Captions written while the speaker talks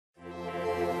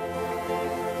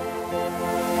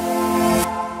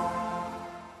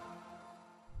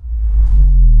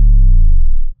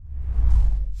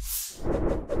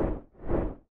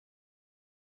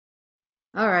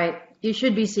All right, you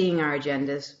should be seeing our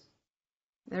agendas.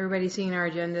 Everybody seeing our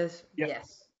agendas? Yep.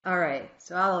 Yes. All right,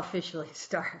 so I'll officially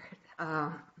start.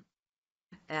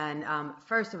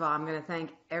 First of all, I'm going to thank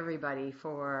everybody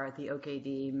for the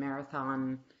OKD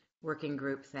marathon working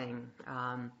group thing.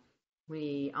 On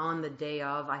the day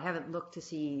of, I haven't looked to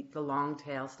see the long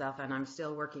tail stuff, and I'm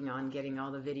still working on getting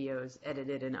all the videos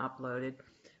edited and uploaded.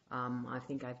 I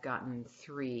think I've gotten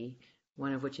 3,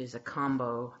 one of which is a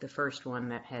combo. The first one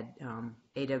that had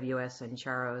AWS and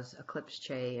Charo's Eclipse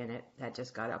Che in it, that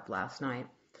just got up last night.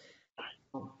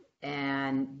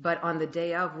 But on the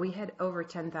day of, we had over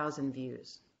 10,000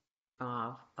 views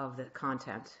of the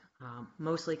content,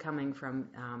 mostly coming from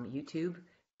YouTube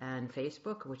and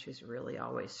Facebook, which is really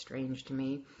always strange to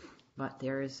me. But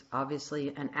there is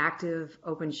obviously an active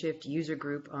OpenShift user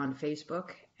group on Facebook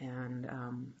and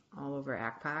all over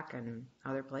ACPAC and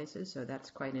other places, so that's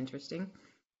quite interesting.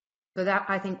 So that,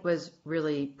 I think, was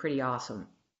really pretty awesome.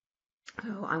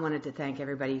 So I wanted to thank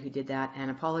everybody who did that and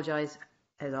apologize,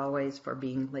 as always, for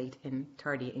being late and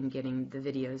tardy in getting the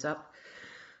videos up.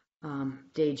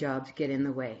 Day jobs get in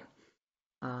the way.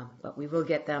 But we will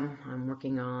get them. I'm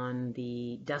working on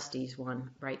the Dusty's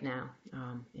one right now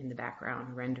in the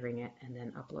background, rendering it and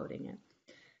then uploading it.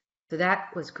 So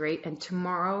that was great. And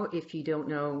tomorrow, if you don't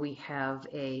know, we have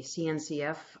a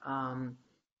CNCF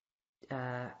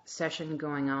session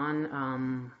going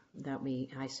on that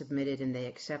I submitted and they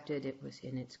accepted.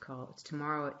 It's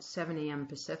tomorrow at 7 a.m.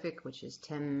 Pacific, which is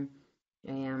 10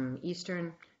 a.m.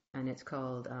 Eastern, and it's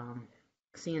called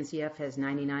CNCF has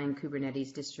 99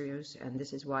 Kubernetes distros, and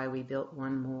this is why we built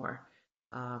one more.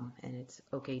 And it's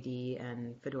OKD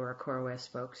and Fedora CoreOS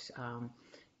folks.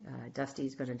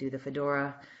 Dusty's going to do the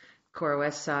Fedora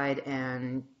CoreOS side,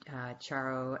 and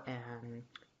Charo and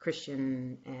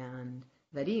Christian and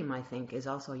Vadim, I think, is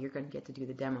also, you're going to get to do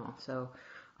the demo. So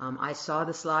I saw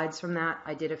the slides from that.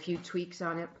 I did a few tweaks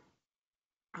on it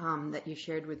that you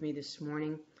shared with me this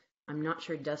morning. I'm not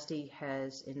sure Dusty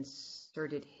has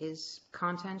inserted his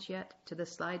content yet to the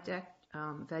slide deck.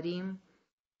 Vadim,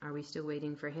 are we still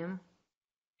waiting for him?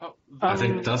 I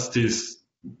think Dusty's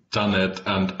done it,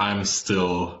 and I'm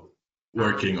still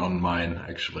working on mine,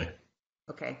 actually.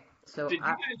 Okay, so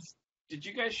did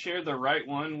you guys share the right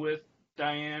one with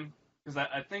Diane? Because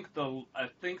I think the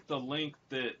link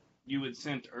that you had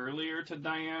sent earlier to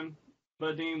Diane,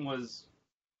 Vadim, was.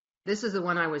 This is the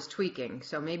one I was tweaking,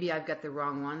 so maybe I've got the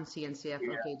wrong one, CNCF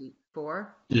OKD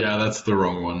 4. Yeah, that's the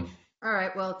wrong one. All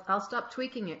right, well, I'll stop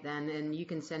tweaking it then, and you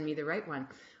can send me the right one.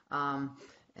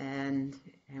 And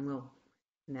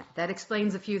that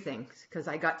explains a few things, because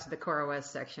I got to the CoreOS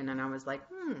section and I was like,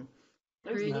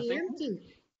 pretty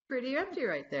empty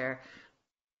right there.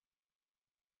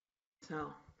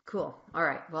 So cool. All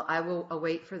right, well, I will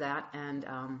await for that and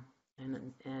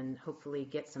hopefully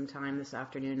get some time this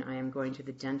afternoon. I am going to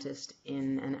the dentist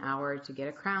in an hour to get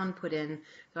a crown put in,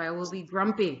 so I will be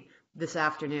grumpy this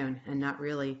afternoon and not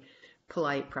really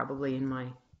polite, probably, in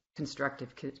my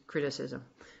constructive criticism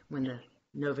when the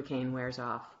Novocaine wears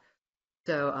off.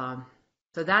 So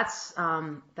that's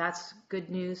good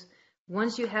news.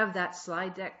 Once you have that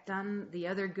slide deck done, the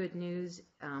other good news,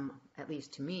 at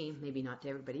least to me, maybe not to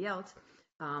everybody else,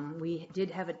 we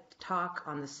did have a talk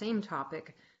on the same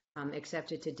topic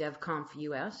accepted to DevConf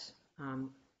US,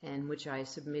 and which I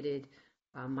submitted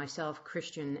myself,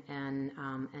 Christian, and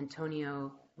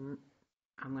Antonio. I'm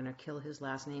going to kill his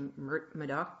last name,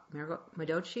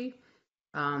 Murdochi.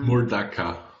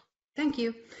 Murdaka. Thank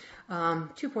you.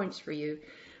 2 points for you.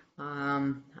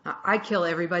 I kill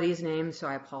everybody's name, so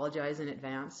I apologize in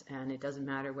advance. And it doesn't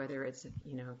matter whether it's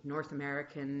North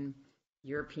American,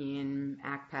 European,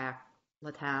 ACPAC,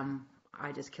 LATAM.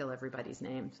 I just kill everybody's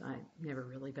names. I've never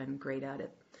really been great at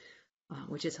it,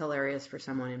 which is hilarious for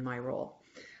someone in my role.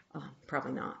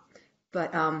 Probably not.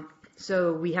 But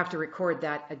so we have to record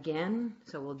that again.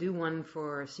 So we'll do one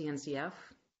for CNCF,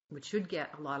 which should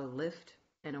get a lot of lift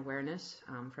and awareness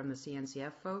from the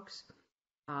CNCF folks.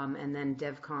 And then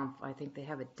DevConf, I think they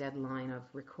have a deadline of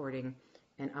recording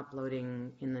and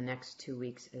uploading in the next 2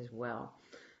 weeks as well.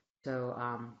 So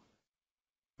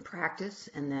practice,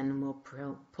 and then we'll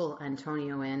pull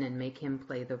Antonio in and make him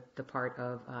play the part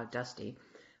of Dusty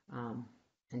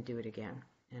and do it again.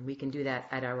 And we can do that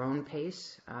at our own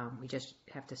pace. We just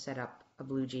have to set up a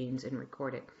Blue Jeans and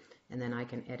record it, and then I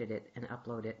can edit it and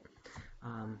upload it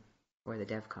for the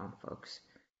DevConf folks.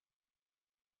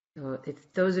 So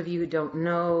if those of you who don't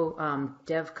know,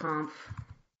 DevConf.us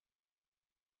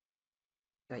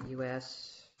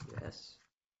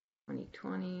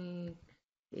 2020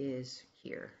 is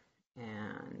here,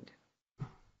 and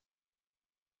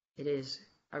it is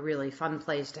a really fun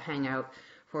place to hang out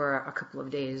for a couple of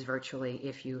days virtually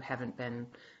if you haven't been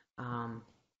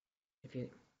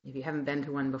if you haven't been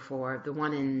to one before. The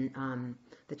one in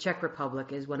the Czech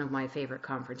Republic is one of my favorite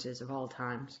conferences of all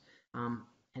times,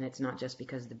 and it's not just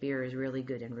because the beer is really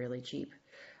good and really cheap.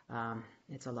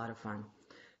 It's a lot of fun.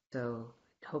 So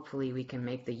hopefully we can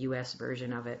make the U.S.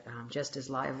 version of it just as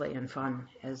lively and fun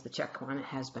as the Czech one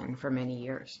has been for many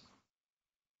years.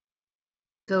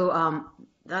 So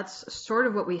that's sort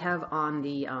of what we have on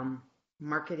the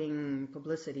marketing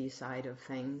publicity side of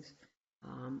things.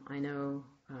 I know,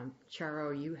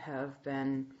 Charo, you have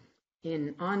been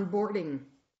in onboarding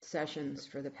sessions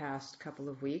for the past couple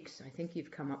of weeks. I think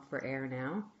you've come up for air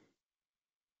now.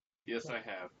 Yes, I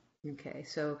have. Okay,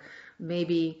 so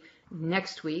maybe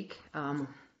next week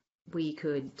we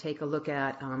could take a look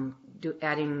at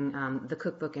adding the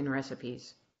cookbook and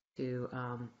recipes to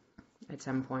at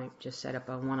some point just set up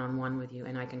a one-on-one with you,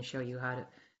 and I can show you how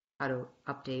to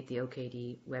update the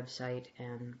OKD website,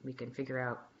 and we can figure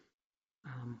out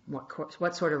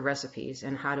what sort of recipes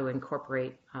and how to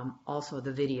incorporate also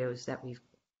the videos that we've.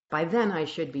 By then, I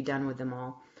should be done with them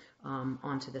all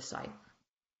onto the site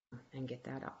and get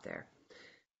that up there.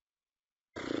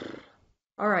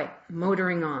 All right,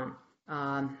 motoring on,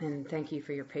 and thank you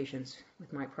for your patience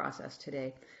with my process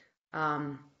today.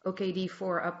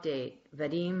 OKD4 update.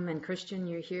 Vadim and Christian,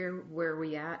 you're here. Where are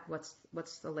we at?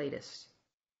 What's the latest?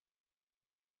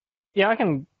 Yeah, I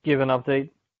can give an update.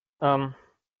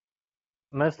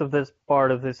 Most of this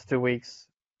part of this 2 weeks,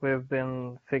 we've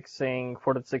been fixing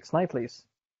 4.6 nightlies.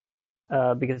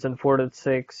 Because in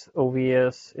 4.6,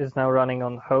 OVS is now running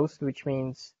on host, which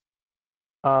means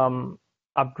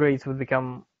upgrades would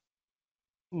become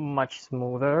much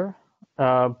smoother.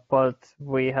 But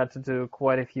we had to do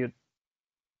quite a few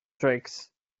tricks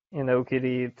in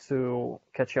OKD to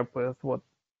catch up with what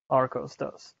Arcos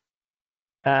does.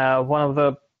 One of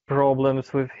the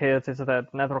problems we've hit is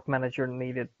that Network Manager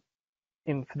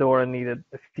in Fedora needed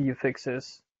a few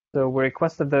fixes. So we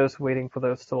requested those, waiting for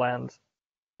those to land,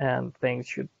 and things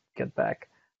should get back.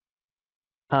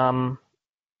 Another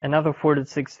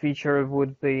 4.6 feature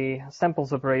would be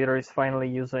samples operator is finally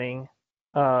using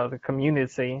the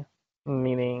community,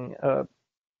 meaning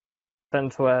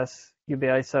CentOS,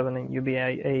 UBI 7 and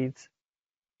UBI 8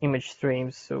 image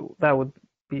streams. So that would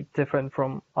be different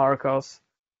from Arcos,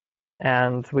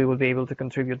 and we would be able to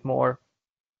contribute more.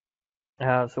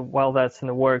 So while that's in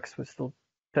the works, we're still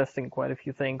testing quite a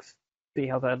few things, see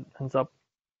how that ends up.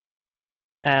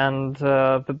 And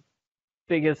the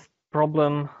biggest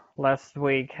problem last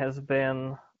week has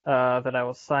been that I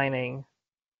was signing.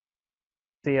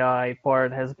 CI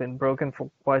part has been broken for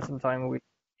quite some time. We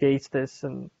gauged this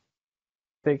and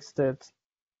fixed it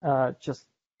just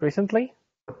recently.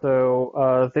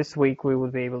 So this week we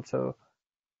will be able to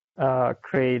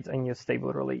create a new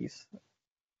stable release.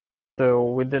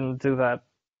 So we didn't do that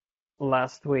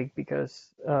last week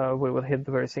because we would hit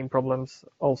the very same problems.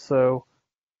 Also,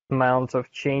 amount of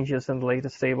changes in the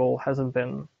latest stable hasn't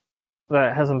been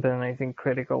anything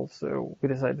critical, so we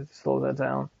decided to slow that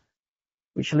down.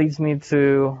 Which leads me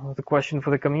to the question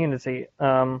for the community.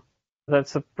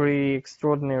 That's a pretty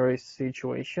extraordinary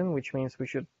situation, which means we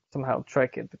should somehow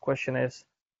track it. The question is,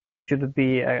 should it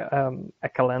be a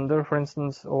calendar, for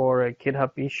instance, or a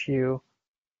GitHub issue,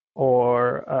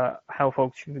 or how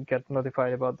folks should get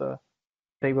notified about the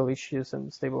stable issues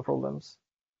and stable problems?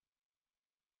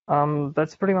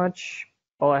 That's pretty much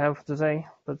all I have to say.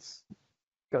 Let's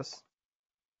discuss.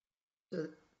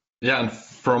 Yeah, and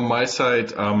from my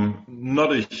side,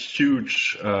 not a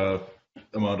huge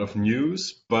amount of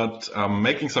news, but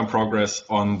making some progress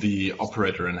on the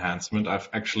operator enhancement. I've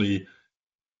actually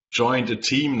joined a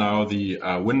team now, the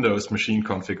Windows machine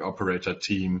config operator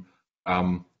team,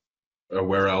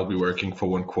 where I'll be working for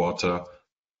 1 quarter.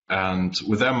 And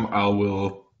with them, I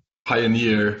will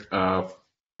pioneer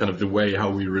kind of the way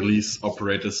how we release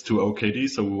operators to OKD.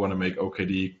 So we want to make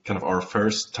OKD kind of our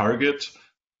first target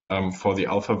for the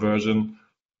alpha version,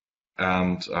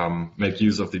 and make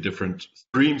use of the different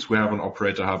streams we have on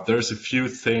Operator Hub. There's a few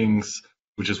things,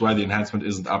 which is why the enhancement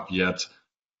isn't up yet,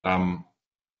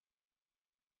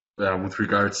 with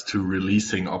regards to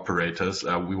releasing operators.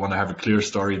 We want to have a clear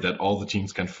story that all the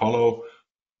teams can follow,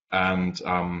 and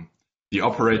the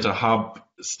Operator Hub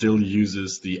still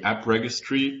uses the app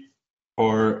registry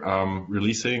for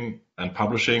releasing and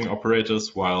publishing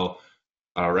operators, while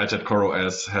Red Hat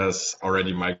CoreOS has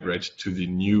already migrated to the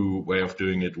new way of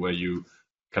doing it, where you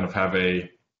kind of have a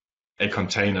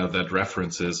container that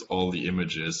references all the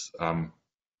images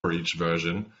for each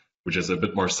version, which is a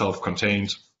bit more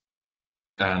self-contained.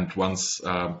 And once,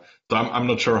 so I'm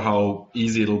not sure how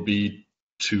easy it'll be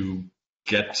to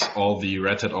get all the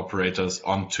Red Hat operators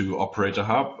onto Operator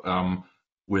Hub,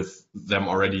 with them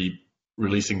already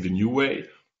releasing the new way.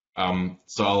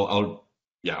 So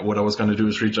what I was going to do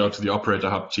is reach out to the Operator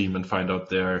Hub team and find out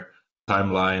their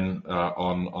timeline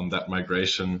on that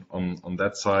migration on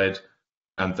that side.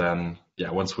 And then,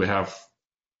 once we have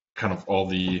kind of all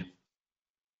the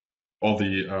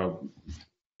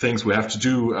things we have to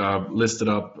do listed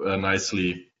up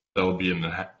nicely, that'll be an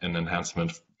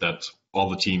enhancement that all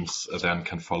the teams then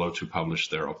can follow to publish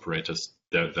their operators,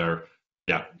 their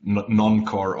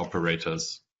non-core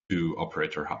operators to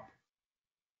Operator Hub.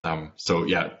 So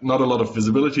not a lot of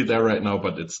visibility there right now,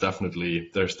 but there's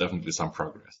definitely some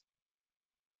progress.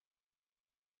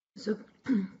 So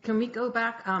can we go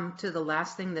back to the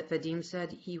last thing that Vadim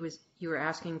said? You were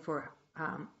asking for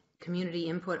community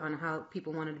input on how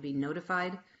people wanted to be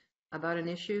notified about an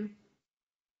issue.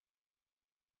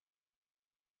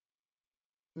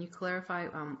 Can you clarify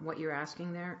what you're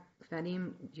asking there,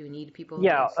 Vadim? Do you need people?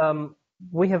 Yeah,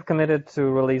 we have committed to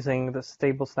releasing the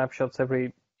stable snapshots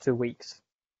every 2 weeks.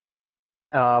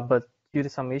 But due to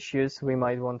some issues, we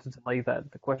might want to delay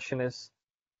that. The question is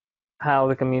how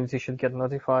the community should get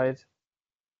notified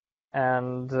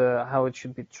and how it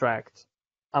should be tracked.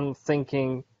 I'm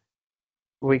thinking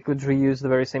we could reuse the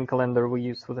very same calendar we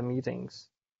used for the meetings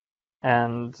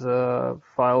and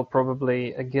file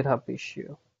probably a GitHub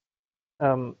issue.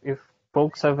 If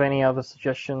folks have any other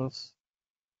suggestions,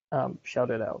 shout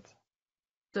it out.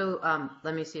 So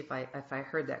let me see if I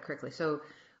heard that correctly. So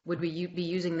would we be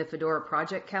using the Fedora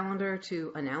project calendar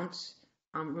to announce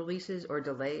releases or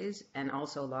delays and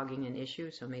also logging an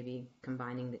issue? So maybe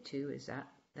combining the two, is that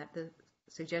the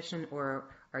suggestion?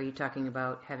 Or are you talking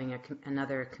about having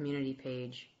another community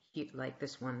page like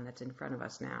this one that's in front of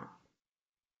us now?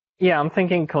 Yeah, I'm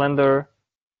thinking calendar,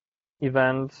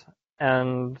 event,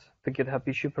 and the GitHub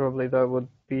issue. Probably that would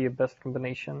be a best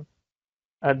combination.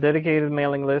 A dedicated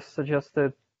mailing list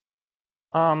suggested.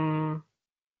 Not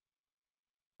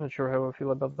sure how I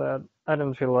feel about that. I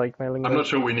don't feel like mailing. I'm not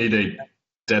sure we need a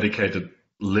dedicated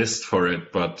list for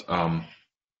it, but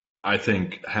I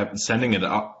think sending it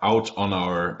out on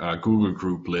our Google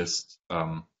group list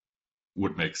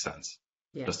would make sense.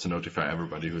 Yeah. Just to notify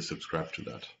everybody who's subscribed to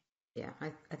that. Yeah,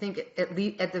 I think at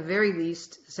the very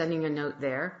least, sending a note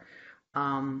there.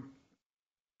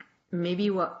 Maybe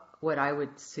what I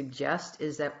would suggest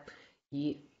is that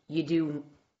you do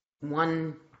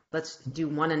one. Let's do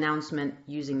one announcement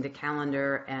using the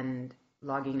calendar and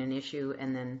logging an issue,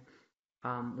 and then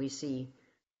we see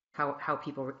how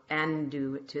people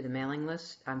do it to the mailing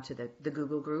list, to the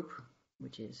Google group,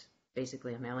 which is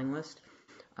basically a mailing list,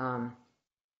 and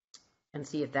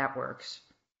see if that works.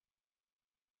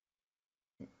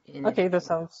 Okay, that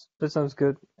sounds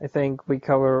good. I think we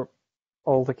cover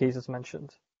all the cases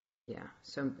mentioned. Yeah.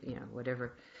 So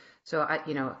whatever. So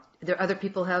there other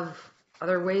people have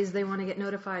other ways they want to get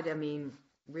notified. I mean,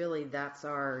 really, that's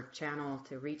our channel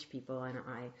to reach people, and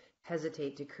I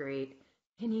hesitate to create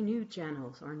any new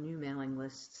channels or new mailing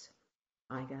lists.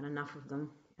 I got enough of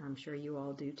them. I'm sure you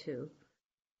all do too.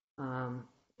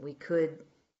 We could.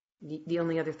 The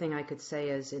only other thing I could say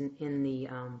is in the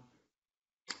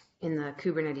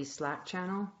Kubernetes Slack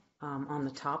channel, on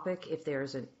the topic, if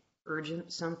there's an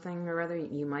urgent something or other,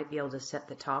 you might be able to set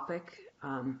the topic.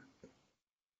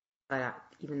 But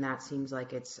even that seems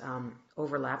like it's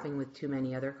overlapping with too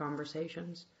many other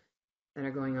conversations that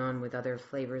are going on with other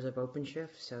flavors of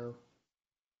OpenShift. So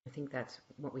I think that's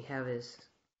what we have is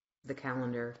the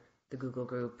calendar, the Google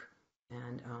group,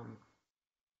 and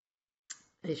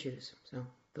issues. So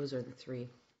those are the three.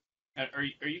 Are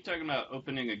you talking about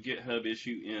opening a GitHub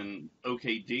issue in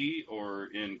OKD or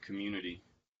in community?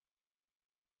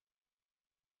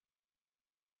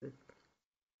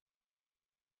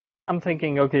 I'm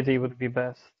thinking OKD would be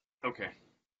best. Okay.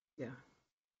 Yeah.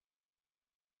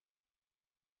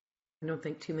 I don't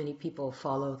think too many people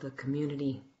follow the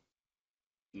community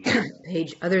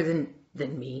page other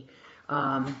than me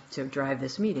to drive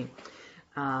this meeting.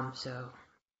 So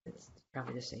it's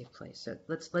probably the safe place. So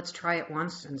let's try it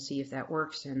once and see if that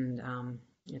works. And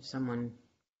if someone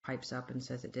pipes up and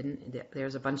says it didn't,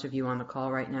 there's a bunch of you on the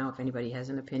call right now. If anybody has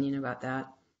an opinion about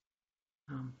that,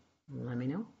 let me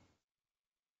know.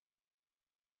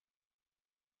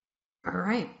 All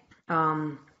right.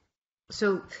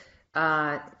 So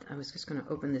I was just going to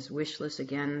open this wish list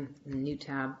again, new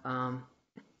tab.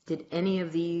 Did any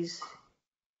of these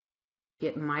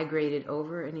get migrated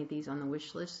over? Any of these on the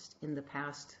wish list in the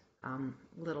past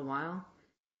little while?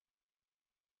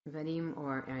 Vadim,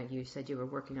 or you said you were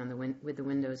working on with the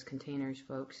Windows containers,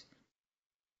 folks.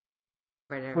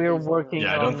 We are working.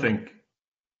 Yeah, I don't think.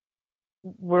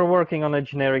 we're working on a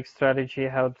generic strategy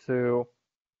how to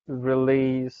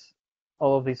release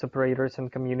all of these operators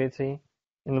and community,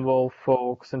 involve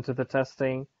folks into the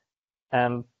testing,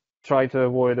 and try to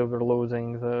avoid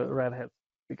overloading the red hats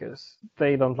because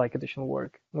they don't like additional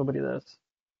work. Nobody does.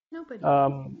 Nobody.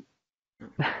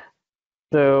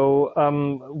 So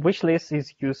wish list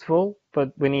is useful,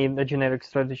 but we need a generic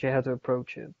strategy how to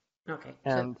approach it. Okay.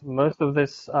 And most of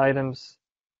these items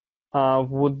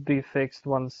would be fixed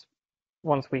once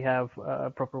we have a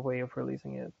proper way of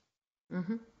releasing it.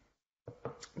 Mm-hmm.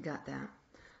 Got that.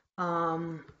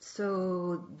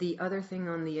 So the other thing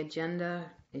on the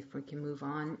agenda, if we can move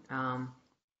on,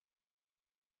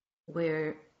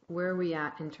 where are we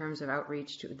at in terms of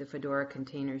outreach to the Fedora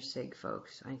Container SIG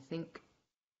folks? I think,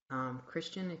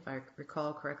 Christian, if I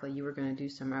recall correctly, you were going to do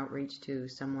some outreach to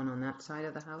someone on that side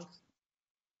of the house.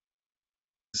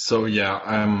 So yeah,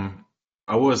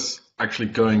 I was actually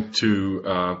going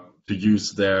to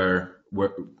use their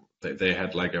work. They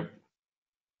had like a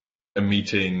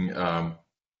meeting,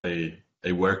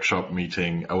 a workshop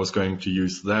meeting. I was going to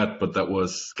use that, but that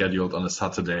was scheduled on a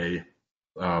Saturday,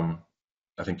 I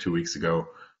think 2 weeks ago.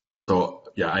 So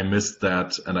yeah, I missed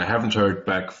that, and I haven't heard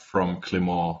back from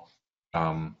Clément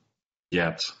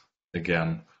yet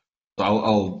again. So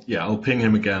I'll ping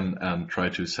him again and try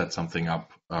to set something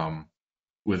up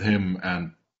with him.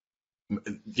 And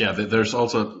yeah, there's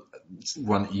also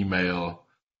one email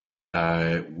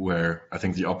where I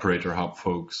think the operator hub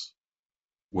folks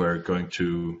were going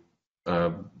to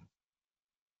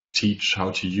teach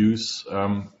how to use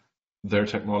their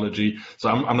technology. So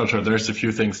I'm not sure. There's a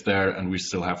few things there, and we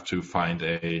still have to find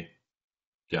a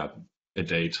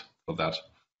date for that.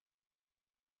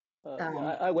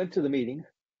 I went to the meeting.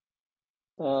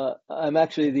 I'm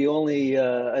actually the only,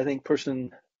 I think,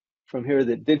 person from here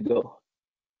that did go.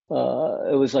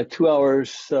 It was like 2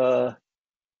 hours,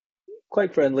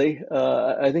 quite friendly.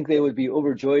 I think they would be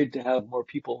overjoyed to have more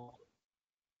people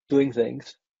doing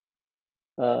things.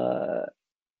 And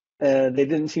they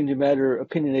didn't seem to matter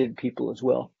opinionated people as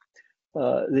well.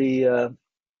 I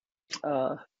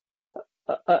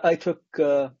took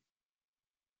the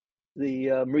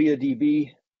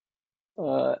MariaDB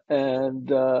and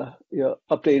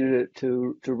updated it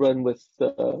to run with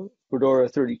Fedora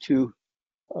 32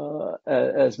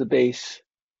 as the base,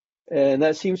 and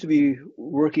that seems to be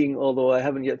working. Although I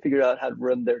haven't yet figured out how to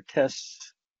run their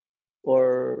tests,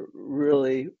 or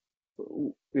really,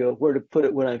 where to put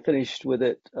it when I'm finished with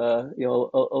it. A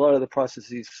lot of the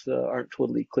processes aren't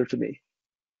totally clear to me,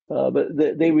 but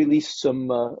they released some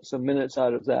minutes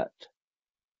out of that.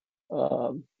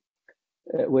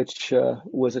 Which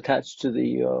was attached to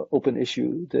the open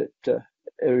issue that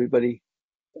everybody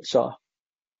saw.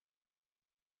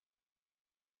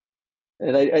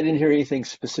 And I didn't hear anything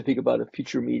specific about a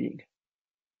future meeting.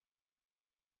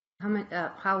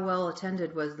 How well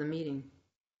attended was the meeting?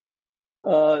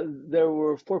 There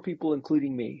were 4 people,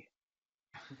 including me.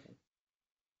 Okay.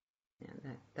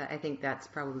 Yeah, I think that's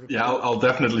probably. Yeah, I'll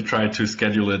definitely try to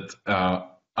schedule it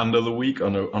under the week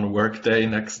on a work day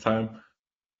next time.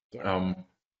 Yeah.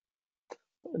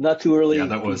 Not too early. Yeah,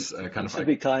 that was kind of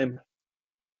Pacific time.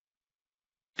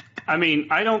 I mean,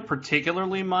 I don't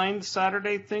particularly mind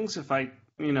Saturday things if I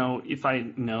know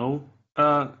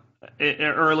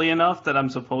early enough that I'm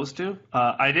supposed to.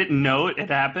 I didn't know it had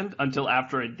happened until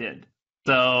after it did,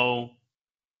 so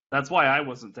that's why I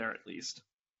wasn't there at least.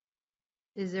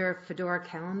 Is there a Fedora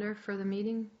calendar for the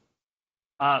meeting?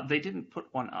 They didn't put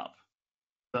one up,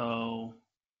 so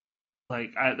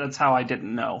that's how I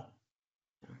didn't know.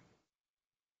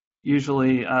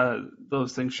 Usually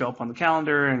those things show up on the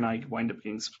calendar and I wind up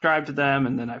getting subscribed to them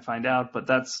and then I find out, but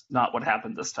that's not what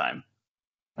happened this time.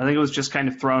 I think it was just kind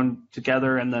of thrown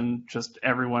together and then just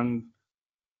everyone,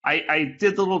 I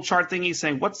did the little chart thingy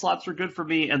saying what slots were good for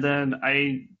me, and then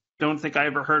I don't think I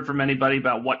ever heard from anybody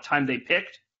about what time they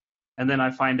picked, and then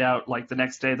I find out like the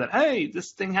next day that, hey,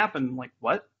 this thing happened. I'm like,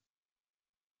 what?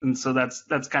 And so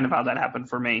that's kind of how that happened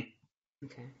for me.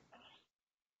 Okay.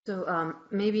 So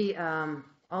maybe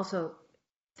also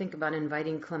think about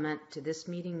inviting Clement to this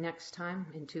meeting next time,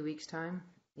 in 2 weeks' time,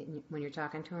 when you're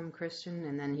talking to him, Christian,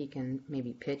 and then he can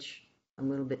maybe pitch a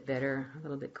little bit better, a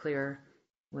little bit clearer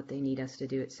what they need us to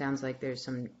do. It sounds like there's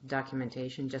some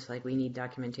documentation, just like we need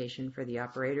documentation for the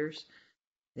operators.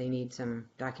 They need some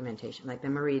documentation, like the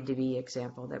MariaDB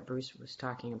example that Bruce was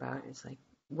talking about. It's like,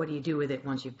 what do you do with it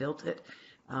once you've built it?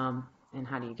 And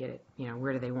how do you get it?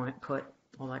 Where do they want it put?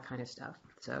 All that kind of stuff.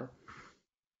 So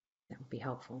that would be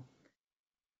helpful.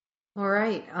 All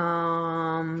right.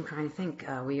 I'm trying to think.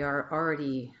 We are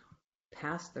already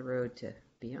past the road to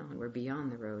beyond. We're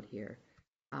beyond the road here.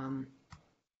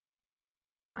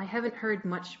 I haven't heard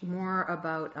much more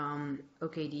about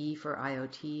OKD for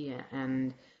IoT,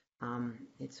 and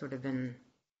it's sort of been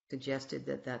suggested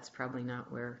that that's probably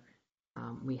not where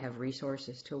we have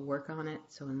resources to work on it.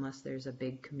 So unless there's a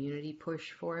big community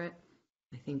push for it,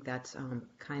 I think that's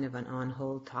kind of an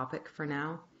on-hold topic for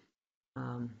now.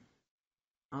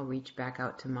 I'll reach back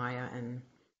out to Maya and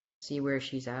see where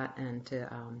she's at, and to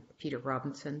Peter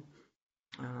Robinson,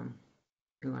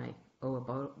 who I owe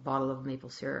a bottle of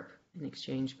maple syrup in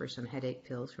exchange for some headache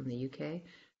pills from the UK.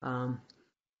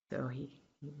 So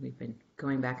we've been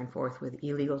going back and forth with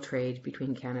illegal trade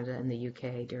between Canada and the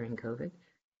UK during COVID.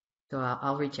 So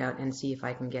I'll reach out and see if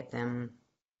I can get them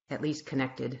at least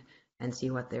connected and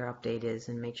see what their update is,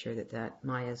 and make sure that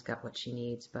Maya's got what she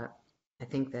needs. But I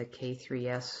think the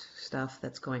K3S stuff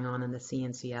that's going on in the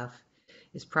CNCF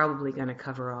is probably going to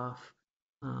cover off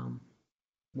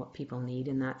what people need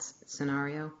in that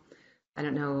scenario. I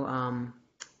don't know,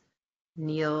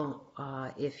 Neil,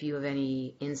 if you have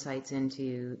any insights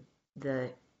into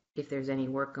if there's any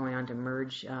work going on to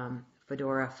merge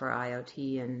Fedora for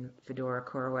IoT and Fedora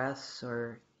CoreOS,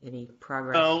 or any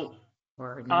progress? Oh,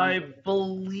 or I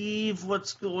believe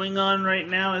what's going on right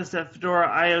now is that Fedora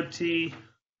IoT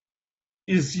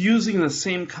is using the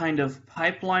same kind of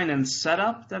pipeline and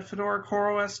setup that Fedora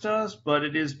CoreOS does, but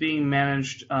it is being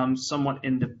managed somewhat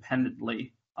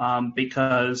independently,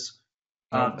 because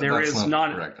there that's is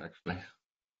not not correct, actually.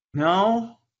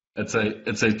 No. It's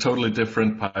a totally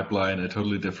different pipeline, a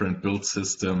totally different build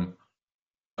system,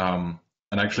 and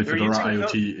actually They're Fedora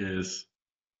using IoT is.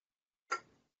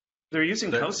 They're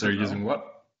using COSA. They're using what?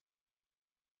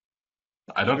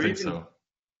 I don't think using- so.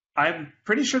 I'm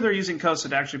pretty sure they're using COSA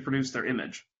to actually produce their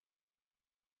image.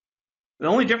 The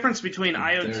only difference between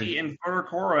IoT and Fedora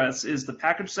CoreOS is the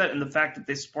package set and the fact that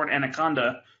they support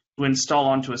Anaconda to install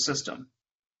onto a system.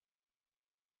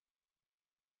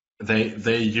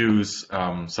 They use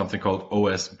something called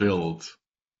OS build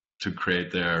to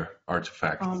create their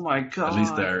artifact. Oh my god! At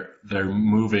least they're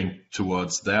moving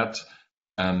towards that,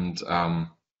 and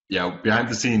behind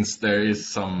the scenes there is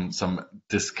some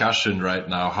discussion right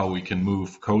now how we can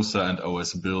move COSA and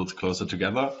OS build closer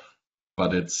together,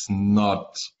 but it's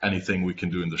not anything we can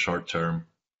do in the short term.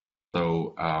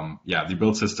 So the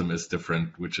build system is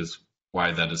different, which is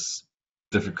why that is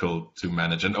difficult to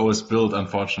manage. And OS build,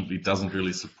 unfortunately, doesn't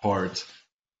really support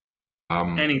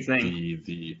anything.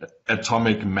 The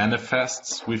atomic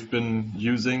manifests we've been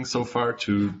using so far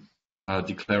to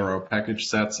declare our package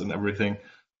sets and everything.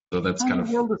 So that's kind of.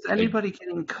 How is anybody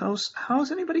getting COSA? How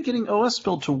is anybody getting OS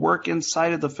build to work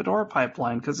inside of the Fedora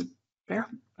pipeline? Because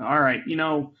all right,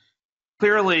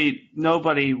 clearly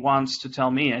nobody wants to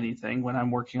tell me anything when I'm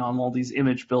working on all these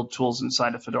image build tools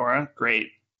inside of Fedora.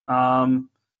 Great.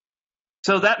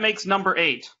 So that makes number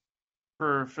 8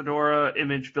 for Fedora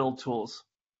image build tools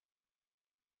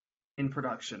in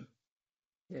production.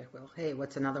 Yeah, well, hey,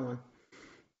 what's another one?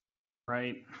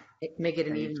 Right. Make it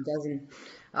an even dozen.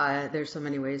 There's so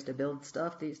many ways to build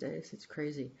stuff these days. It's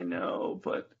crazy. I know,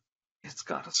 but it's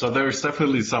got to. So there's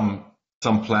definitely some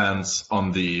plans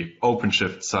on the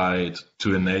OpenShift side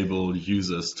to enable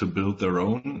users to build their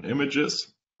own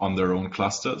images on their own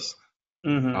clusters.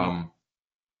 Mm-hmm.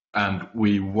 And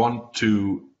we want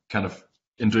to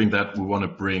in doing that, we want to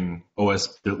bring OS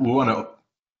build. We want to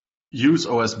use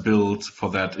OS build for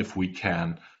that if we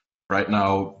can. Right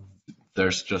now,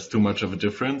 there's just too much of a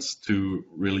difference to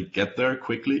really get there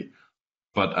quickly.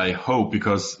 But I hope,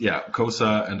 because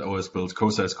COSA and OS build,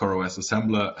 COSA is CoreOS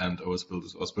assembler and OS build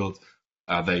is OS build.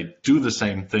 They do the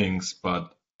same things,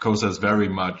 but COSA is very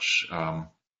much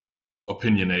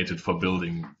opinionated for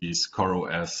building these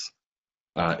CoreOS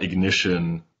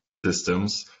ignition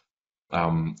systems.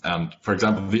 And for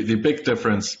example, the big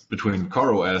difference between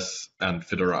CoreOS and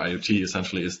Fedora IoT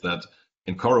essentially is that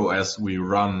in CoreOS we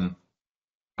run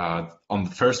on the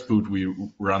first boot we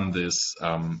run this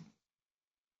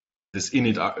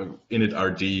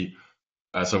init.rd.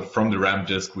 So from the RAM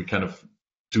disk we kind of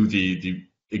do the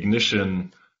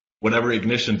ignition, whatever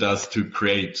ignition does to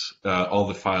create all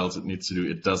the files it needs to do.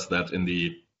 It does that in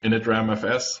the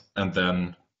init.ramfs, and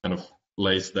then kind of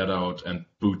lays that out and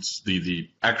boots the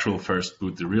actual first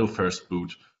boot, the real first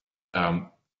boot,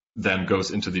 then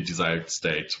goes into the desired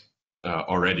state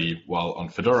already, while on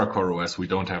Fedora CoreOS we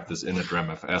don't have this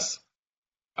init.ramfs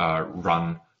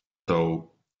run,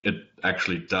 so it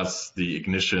actually does the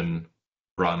ignition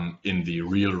run in the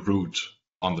real root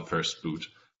on the first boot,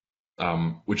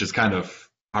 which is kind of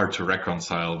hard to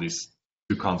reconcile these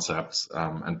two concepts.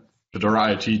 And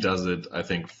Fedora IoT does it, I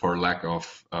think, for lack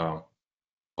of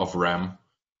RAM.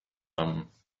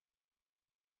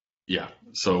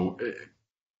 So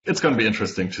it's going to be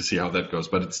interesting to see how that goes.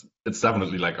 But it's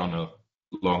definitely like on a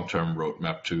long-term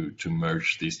roadmap to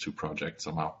merge these two projects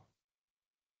somehow.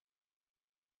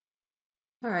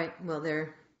 All right. Well,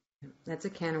 that's a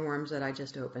can of worms that I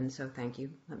just opened, so thank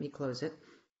you. Let me close it.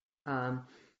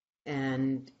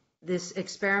 And this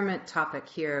experiment topic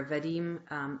here,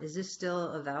 Vadim, is this still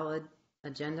a valid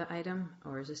agenda item,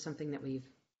 or is this something that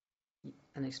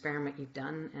an experiment you've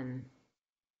done and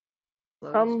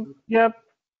closed? Yep.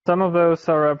 Some of those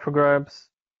are up for grabs.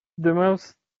 The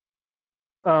most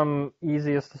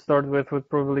easiest to start with would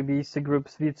probably be C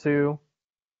groups v2.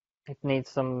 It needs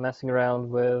some messing around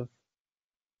with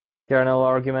kernel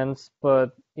arguments,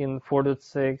 but in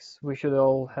 4.6 we should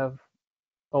all have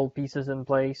all pieces in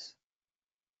place,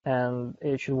 and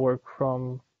it should work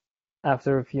from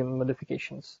after a few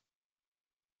modifications.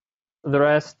 The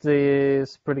rest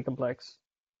is pretty complex.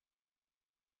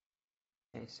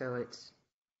 Okay, so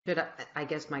I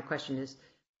guess my question is,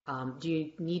 do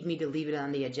you need me to leave it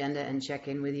on the agenda and check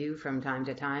in with you from time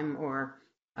to time, or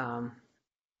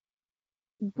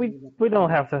we don't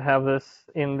have to have this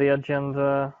in the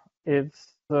agenda. It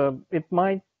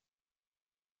might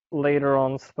later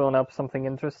on spawn up something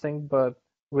interesting, but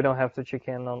we don't have to check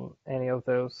in on any of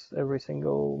those every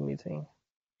single meeting.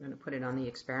 I'm going to put it on the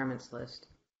experiments list.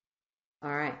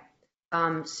 All right.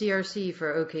 CRC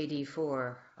for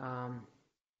OKD4.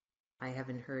 I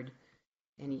haven't heard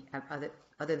any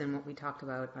other than what we talked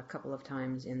about a couple of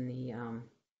times in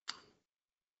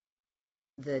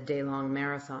the day-long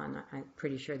marathon. I'm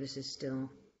pretty sure this is still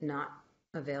not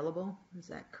available. Is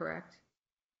that correct?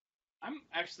 I'm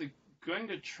actually going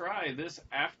to try this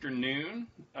afternoon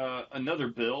another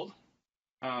build.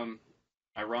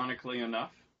 Ironically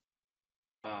enough,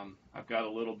 I've got a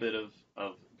little bit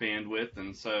of bandwidth,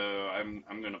 and so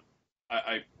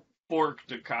I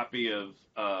forked a copy of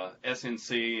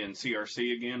SNC and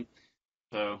CRC again.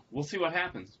 So we'll see what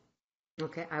happens.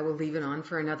 Okay, I will leave it on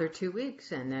for another 2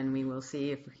 weeks, and then we will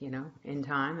see if, in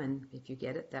time, and if you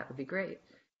get it, that would be great.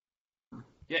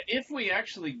 Yeah, if we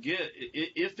actually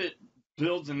if it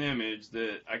builds an image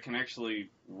that I can actually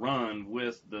run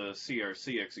with the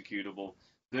CRC executable,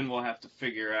 then we'll have to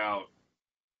figure out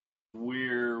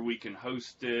where we can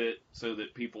host it so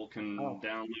that people can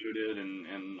download it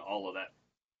and all of that.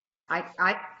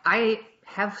 I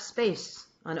have space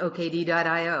on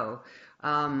OKD.io,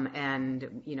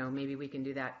 and maybe we can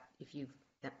do that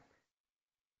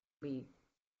we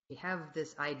have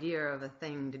this idea of a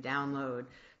thing to download.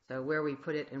 So where we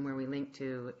put it and where we link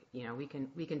to,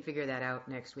 we can figure that out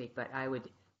next week. But I would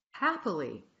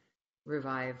happily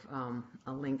revive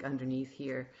a link underneath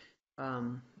here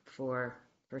for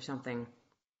something.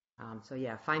 So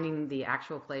yeah, finding the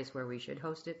actual place where we should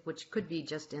host it, which could be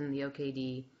just in the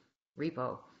OKD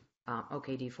repo,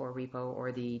 OKD4 repo,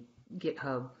 or the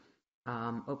GitHub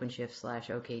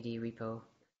OpenShift/OKD repo.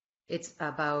 It's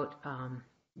about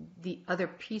the other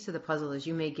piece of the puzzle is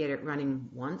you may get it running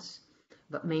once,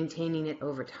 but maintaining it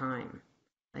over time.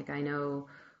 Like I know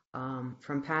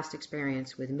from past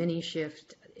experience with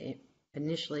Minishift, it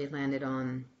initially landed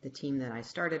on the team that I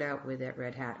started out with at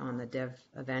Red Hat, on the Dev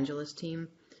Evangelist team,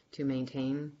 to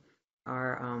maintain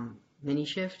our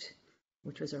Minishift,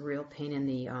 which was a real pain in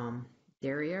the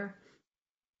derriere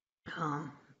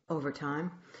over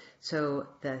time. So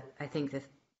I think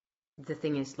the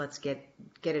thing is, let's get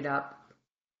it up,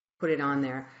 put it on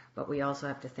there, but we also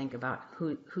have to think about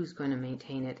who's going to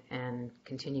maintain it and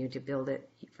continue to build it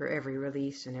for every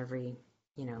release and every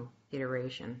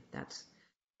iteration.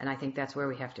 And I think that's where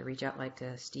we have to reach out, like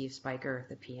to Steve Spiker,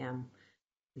 the PM,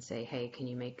 and say, hey, can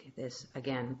you make this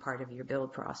again part of your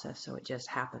build process so it just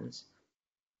happens?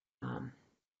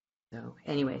 So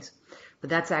anyways, but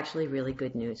that's actually really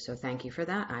good news. So thank you for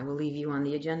that. I will leave you on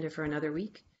the agenda for another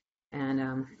week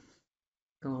and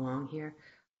go along here.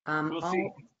 We'll see.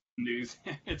 News.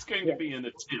 It's going to be an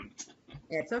attempt.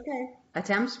 It's okay.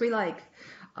 Attempts we like.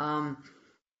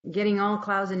 Getting all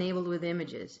clouds enabled with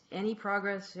images. Any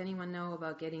progress anyone know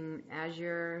about getting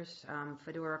Azure's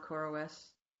Fedora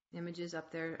CoreOS images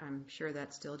up there? I'm sure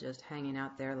that's still just hanging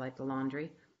out there like the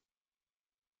laundry.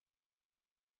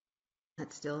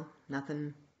 That's still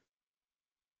nothing.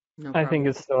 No I think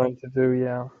it's still to do,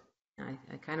 yeah.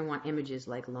 I kind of want images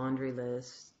like laundry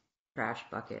list, trash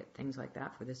bucket, things like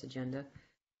that for this agenda.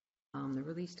 The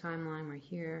release timeline right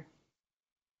here.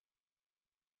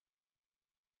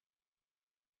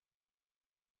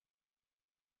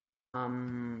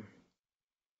 The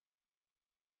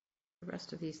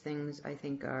rest of these things I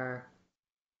think are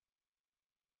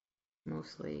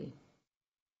mostly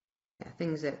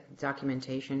things that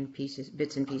documentation pieces,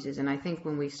 bits and pieces. And I think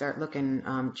when we start looking,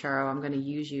 Charo, I'm going to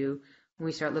use you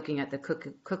we start looking at the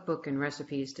cookbook and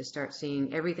recipes to start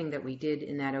seeing everything that we did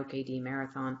in that OKD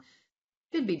marathon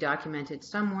should be documented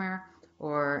somewhere,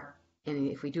 and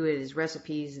if we do it as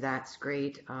recipes, that's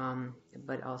great,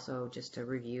 but also just to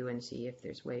review and see if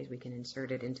there's ways we can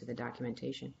insert it into the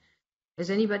documentation.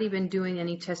 Has anybody been doing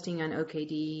any testing on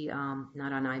OKD,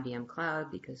 not on IBM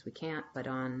Cloud because we can't, but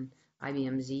on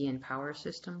IBM Z and Power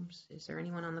Systems? Is there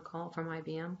anyone on the call from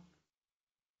IBM?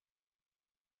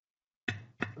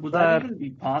 Would that even be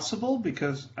possible?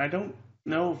 Because I don't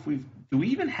know if do we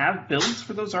even have builds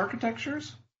for those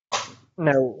architectures?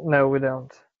 No, we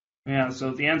don't. Yeah,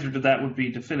 so the answer to that would be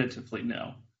definitively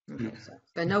no. Okay,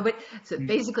 so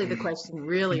basically the question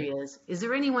really is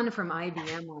there anyone from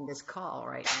IBM on this call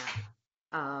right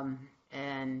now?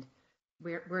 And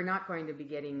we're not going to be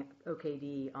getting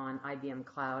OKD on IBM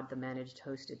Cloud, the managed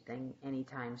hosted thing,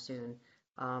 anytime soon,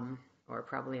 or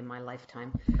probably in my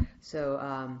lifetime.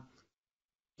 So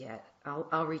yeah,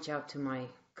 I'll reach out to my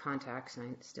contacts.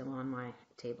 I'm still on my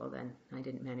table then. I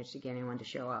didn't manage to get anyone to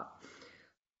show up.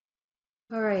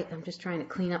 All right, I'm just trying to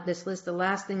clean up this list. The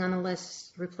last thing on the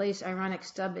list, replace ironic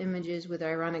stub images with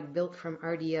ironic built from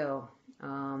RDO.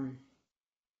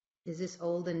 Is this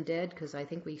old and dead? Because I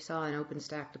think we saw an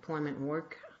OpenStack deployment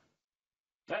work.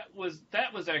 That was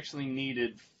actually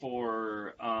needed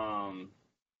for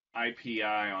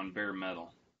IPI on bare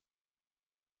metal.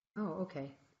 Oh,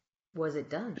 okay. Was it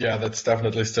done? Yeah, that's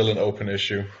definitely still an open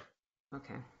issue.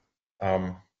 Okay.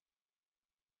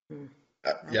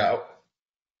 Yeah,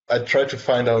 I tried to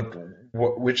find out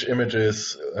which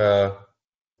images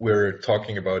we're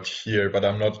talking about here, but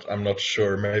I'm not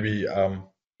sure. Maybe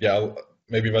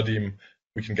maybe Vadim,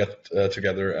 we can get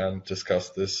together and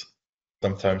discuss this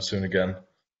sometime soon again,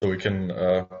 so we can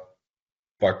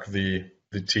bug the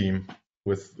team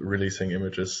with releasing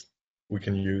images we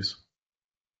can use.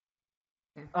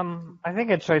 I think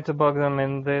I tried to bug them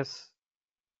in this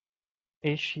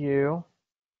issue,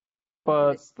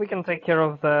 but we can take care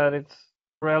of that. It's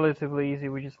relatively easy.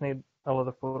 We just need a lot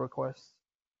of pull requests.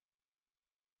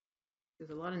 There's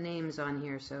a lot of names on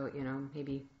here, so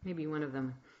maybe one of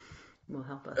them will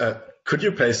help us. Could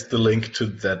you paste the link to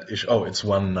that issue? Oh, it's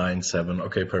 197.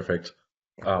 Okay, perfect.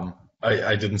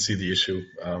 I didn't see the issue.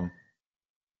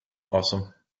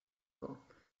 Awesome. Cool.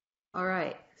 All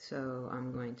right, so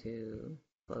I'm going to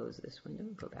close this window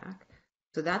and go back.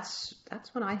 So that's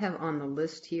what I have on the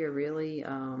list here, really,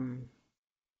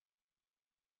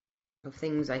 of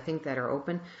things I think that are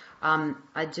open.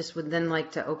 I just would then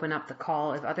like to open up the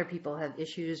call if other people have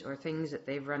issues or things that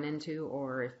they've run into,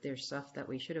 or if there's stuff that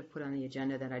we should have put on the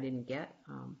agenda that I didn't get.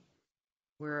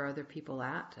 Where are other people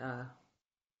at? I'm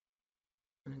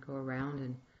going to go around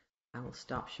and I will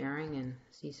stop sharing and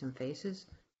see some faces.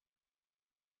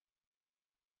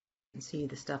 And see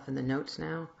the stuff in the notes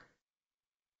now.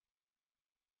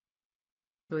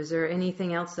 So is there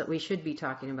anything else that we should be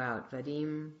talking about?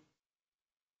 Vadim,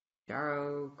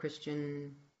 Jaro,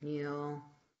 Christian, Neil,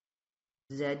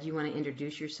 Zed, you want to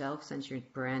introduce yourself since you're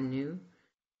brand new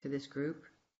to this group?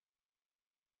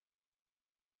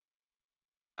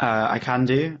 I can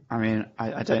do. I mean,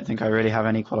 I don't think I really have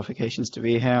any qualifications to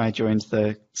be here. I joined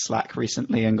the Slack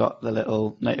recently and got the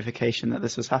little notification that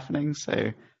this was happening,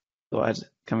 so thought I'd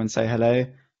come and say hello.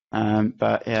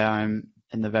 But yeah, I'm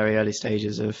in the very early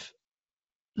stages of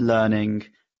learning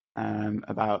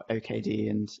about OKD,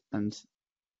 and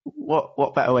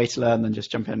what better way to learn than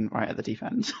just jump in right at the deep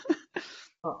end?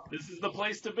 This is the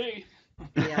place to be.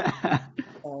 Yeah.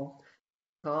 Cool.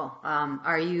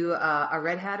 Are you a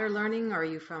Red Hatter learning, or are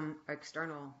you from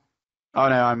external? Oh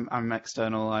no, I'm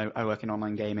external. I work in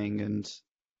online gaming and.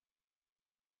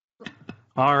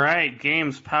 All right,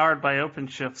 games powered by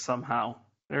OpenShift somehow.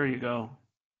 There you go.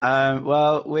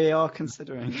 Well, we are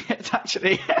considering it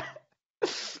actually.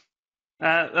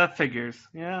 That figures,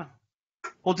 yeah.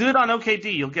 We'll do it on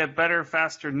OKD. You'll get better,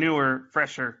 faster, newer,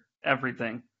 fresher,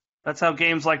 everything. That's how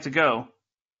games like to go.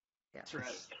 Yeah. That's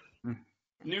right.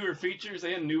 Newer features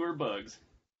and newer bugs.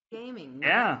 Gaming.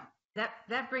 Yeah.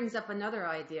 That brings up another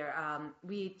idea.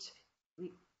 We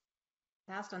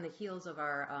passed on the heels of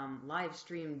our live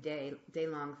stream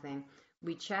day-long thing.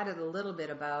 We chatted a little bit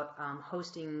about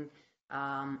hosting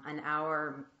an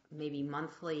hour, maybe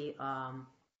monthly,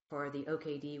 for the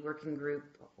OKD working group,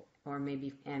 or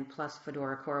maybe and plus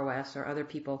Fedora CoreOS or other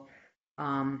people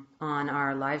on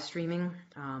our live streaming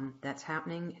that's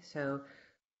happening. So.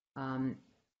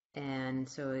 And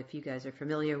so if you guys are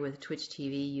familiar with Twitch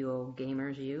TV, you old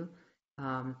gamers,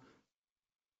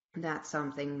 that's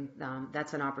something,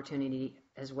 that's an opportunity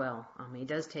as well. It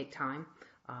does take time,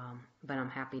 but I'm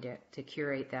happy to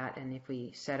curate that. And if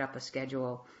we set up a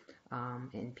schedule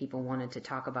and people wanted to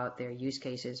talk about their use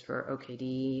cases for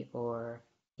OKD or,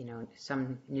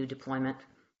 some new deployment.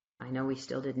 I know we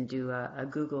still didn't do a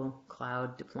Google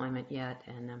Cloud deployment yet,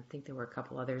 and I think there were a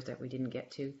couple others that we didn't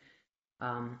get to,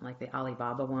 like the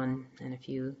Alibaba one and a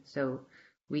few. So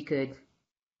we could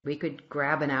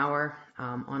grab an hour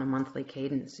on a monthly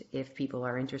cadence if people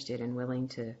are interested and willing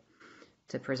to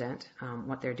present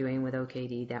what they're doing with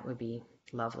OKD. That would be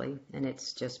lovely. And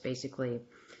it's just basically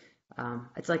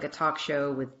it's like a talk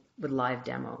show with live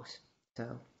demos.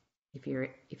 So if you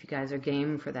guys are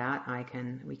game for that,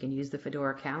 we can use the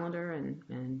Fedora calendar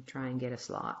and try and get a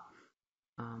slot.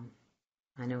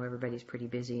 I know everybody's pretty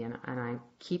busy, and I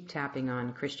keep tapping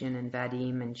on Christian and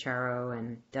Vadim and Charo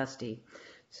and Dusty.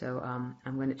 So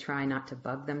I'm going to try not to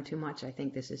bug them too much. I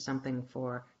think this is something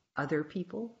for other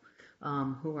people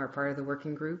who are part of the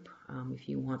working group. If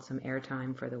you want some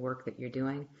airtime for the work that you're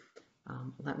doing,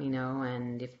 let me know.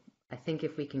 And I think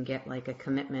if we can get like a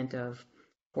commitment of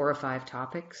 4 or 5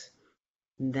 topics,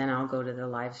 then I'll go to the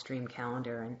live stream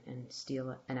calendar and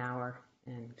steal an hour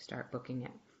and start booking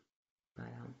it. But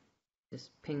just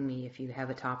ping me if you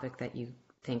have a topic that you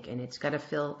think, and it's got to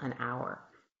fill an hour,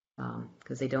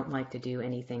 because they don't like to do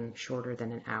anything shorter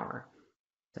than an hour.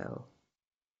 So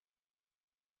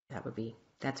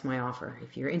that's my offer.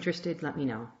 If you're interested, let me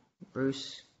know.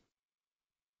 Bruce,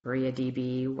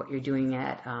 MariaDB, what you're doing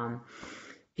at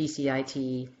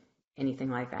VCIT, anything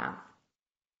like that.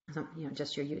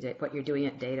 Just what you're doing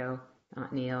at Dado,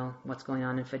 Neil, what's going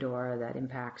on in Fedora that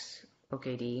impacts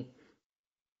OKD,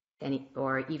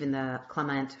 or even the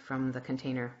Clement from the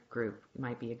container group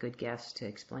might be a good guest to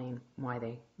explain why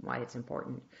it's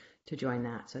important to join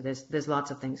that. So there's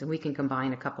lots of things, and we can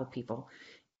combine a couple people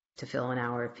to fill an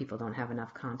hour if people don't have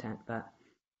enough content. But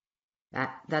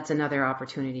that's another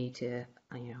opportunity to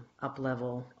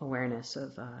up-level awareness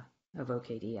of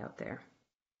OKD out there.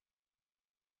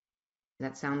 Does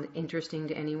that sound interesting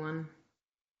to anyone?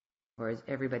 Or is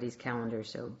everybody's calendar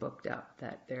so booked up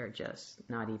that they're just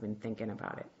not even thinking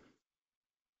about it?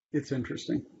 It's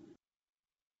interesting.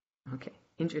 Okay,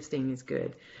 interesting is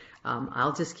good.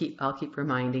 I'll keep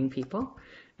reminding people,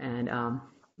 and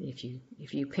if you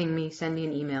ping me, send me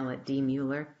an email at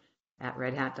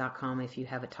dmueller@redhat.com if you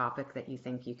have a topic that you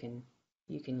think you can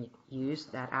use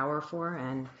that hour for.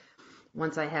 And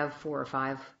once I have 4 or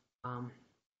 5,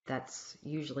 that's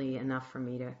usually enough for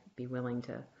me to be willing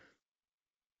to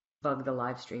bug the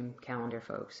live stream calendar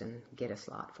folks and get a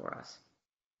slot for us.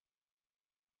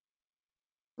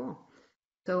 Cool.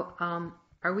 So,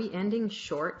 are we ending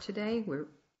short today? We're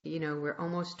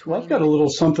almost 20. Well, I've got a little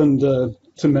something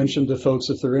to mention to folks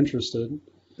if they're interested.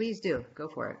 Please do. Go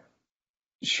for it.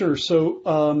 Sure. So,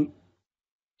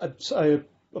 I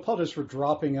apologize for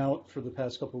dropping out for the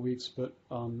past couple of weeks, but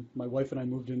my wife and I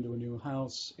moved into a new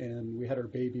house, and we had our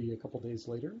baby a couple days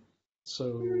later.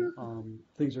 So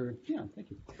things are,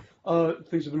 thank you.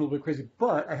 Things have been a little bit crazy,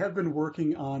 but I have been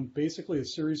working on basically a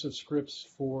series of scripts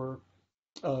for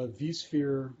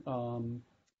vSphere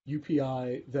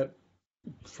UPI that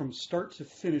from start to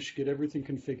finish get everything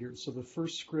configured. So the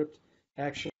first script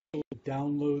actually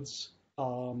downloads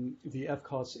the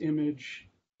FCOS image,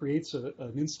 creates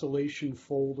an installation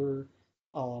folder,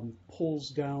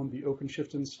 pulls down the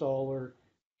OpenShift installer,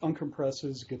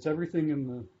 uncompresses, gets everything in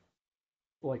the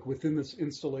within this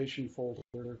installation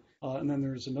folder, and then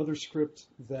there's another script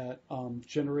that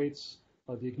generates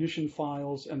the ignition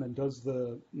files and then does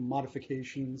the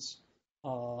modifications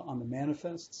on the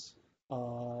manifests.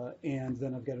 And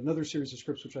then I've got another series of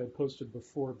scripts which I had posted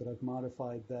before, but I've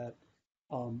modified that,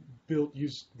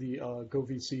 used the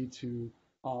GoVC to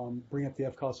bring up the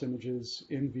FCOS images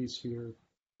in vSphere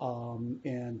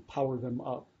and power them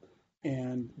up.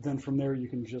 And then from there, you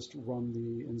can just run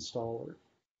the installer.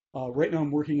 Right now,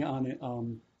 I'm working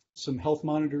on some health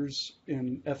monitors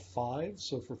in F5.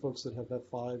 So for folks that have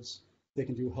F5s, they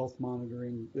can do health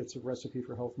monitoring. It's a recipe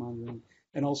for health monitoring.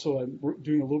 And also, I'm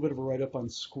doing a little bit of a write-up on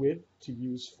Squid to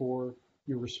use for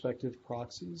your respective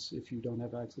proxies if you don't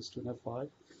have access to an F5.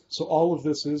 So all of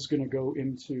this is going to go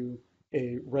into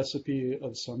a recipe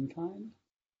of some kind.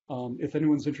 If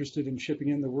anyone's interested in shipping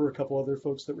in, there were a couple other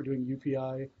folks that were doing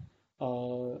UPI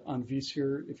on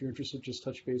vSphere. If you're interested, just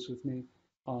touch base with me.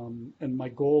 And my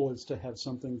goal is to have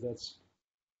something that's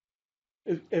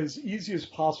as easy as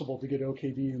possible to get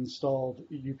OKD installed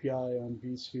UPI on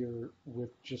vSphere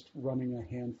with just running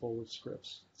a handful of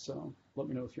scripts. So let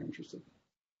me know if you're interested.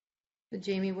 But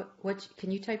Jamie, what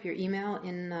can you type your email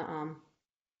in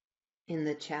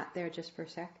the chat there just for a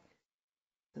sec?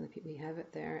 So that we have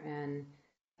it there, and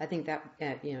I think that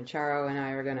Charo and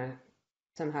I are gonna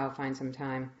somehow find some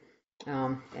time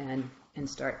and and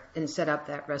set up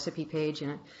that recipe page.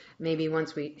 And maybe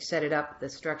once we set it up, the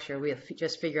structure, we'll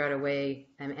just figure out a way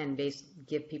and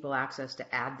give people access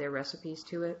to add their recipes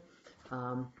to it.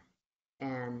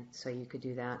 And so you could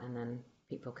do that, and then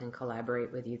people can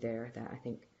collaborate with you there. That I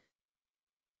think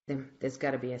there's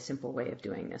got to be a simple way of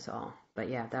doing this all. But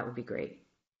yeah, that would be great.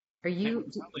 Are you?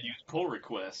 Probably use pull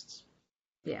requests.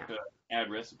 Yeah. To add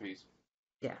recipes.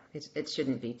 Yeah, it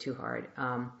shouldn't be too hard.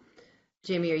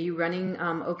 Jamie, are you running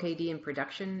OKD in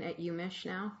production at UMich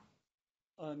now?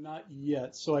 Not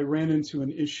yet. So I ran into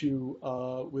an issue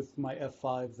with my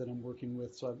F5 that I'm working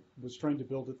with. So I was trying to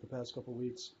build it the past couple of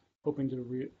weeks, hoping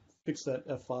to fix that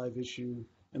F5 issue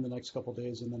in the next couple of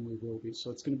days, and then we will be. So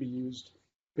it's going to be used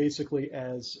basically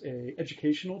as a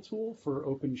educational tool for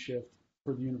OpenShift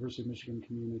for the University of Michigan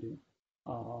community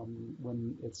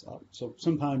when it's up. So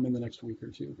sometime in the next week or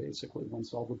two, basically,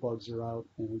 once all the bugs are out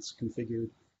and it's configured.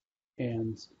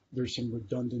 And there's some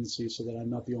redundancy so that I'm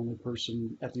not the only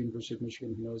person at the University of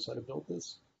Michigan who knows how to build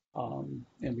this.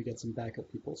 And we get some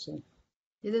backup people. So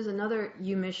yeah, there's another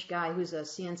UMich guy who's a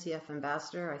CNCF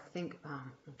ambassador. I think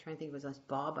I'm trying to think it was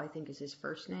Bob. I think is his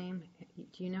first name.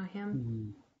 Do you know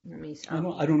him?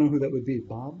 Mm-hmm. I don't know who that would be.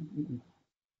 Bob.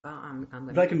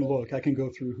 But I can look. I can go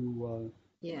through who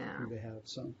they have.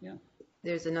 So yeah.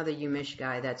 There's another UMich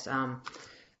guy that's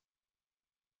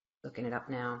looking it up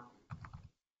now.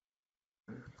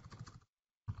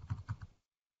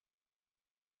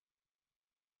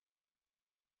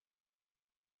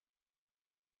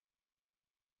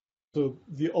 So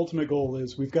the ultimate goal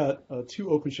is we've got 2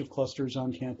 OpenShift clusters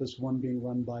on campus, one being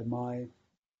run by my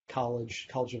College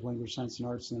of Language Science and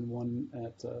Arts, and then one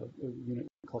at a unit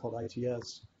called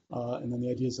ITS. And then the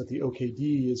idea is that the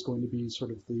OKD is going to be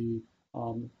sort of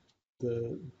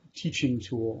the teaching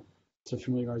tool to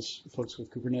familiarize folks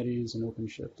with Kubernetes and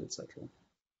OpenShift, etc.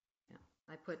 Yeah,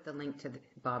 I put the link to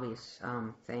Bobby's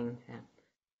thing,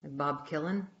 Bob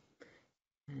Killen.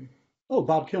 Oh,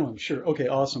 Bob Killen, sure. Okay,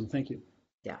 awesome, thank you.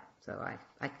 Yeah, so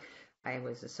I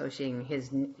was associating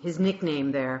his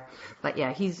nickname there, but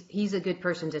yeah, he's a good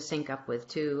person to sync up with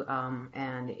too,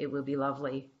 and it would be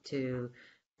lovely to.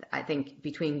 I think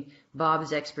between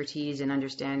Bob's expertise and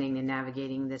understanding and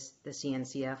navigating the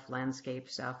CNCF landscape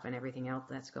stuff and everything else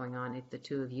that's going on, if the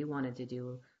two of you wanted to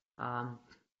do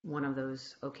one of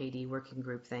those OKD working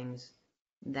group things,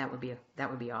 that would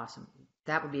be awesome.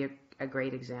 That would be a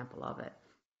great example of it.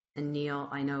 And Neil,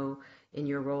 I know in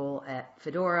your role at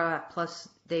Fedora plus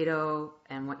Dado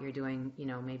and what you're doing,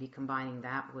 maybe combining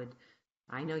that would.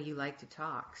 I know you like to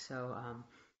talk, so.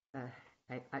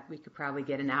 We could probably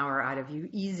get an hour out of you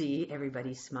easy.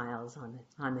 Everybody smiles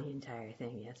on the entire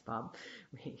thing. Yes, Bob,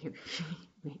 we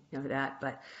know that.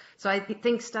 But so I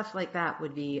think stuff like that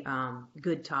would be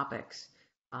good topics,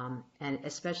 and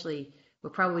especially we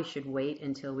probably should wait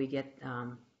until we get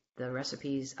the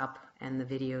recipes up and the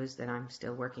videos that I'm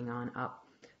still working on up,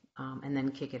 and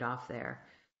then kick it off there,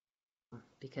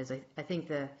 because I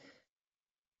think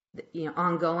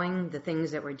ongoing, the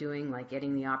things that we're doing, like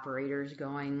getting the operators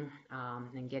going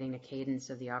and getting a cadence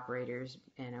of the operators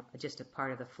and just a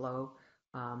part of the flow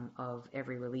of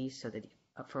every release so that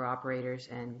for operators,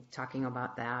 and talking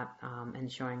about that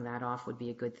and showing that off would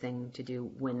be a good thing to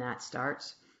do when that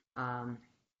starts,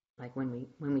 like when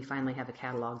we finally have a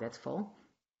catalog that's full.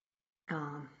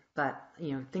 But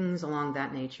things along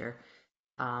that nature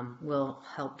will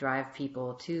help drive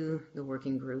people to the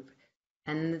working group.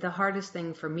 And the hardest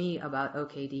thing for me about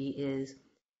OKD is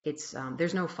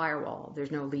there's no firewall,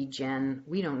 there's no lead gen.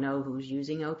 We don't know who's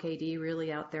using OKD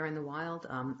really out there in the wild.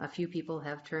 A few people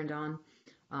have turned on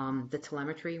the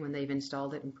telemetry when they've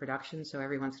installed it in production. So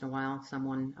every once in a while,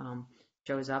 someone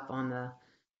shows up on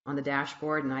the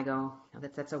dashboard, and I go,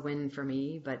 that's a win for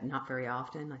me, but not very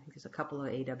often. I think there's a couple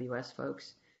of AWS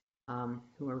folks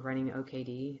who are running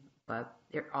OKD, but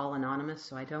they're all anonymous,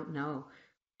 so I don't know.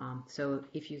 So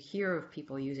if you hear of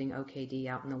people using OKD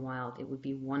out in the wild, it would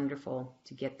be wonderful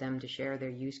to get them to share their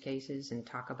use cases and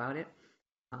talk about it.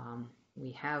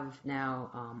 We have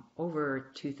now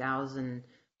over 2,000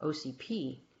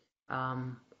 OCP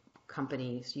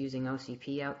companies using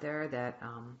OCP out there that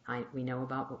we know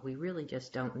about, but we really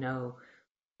just don't know.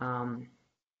 And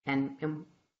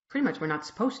pretty much we're not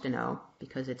supposed to know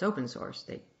because it's open source.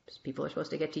 People are supposed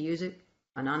to get to use it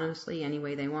anonymously any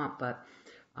way they want, but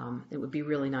it would be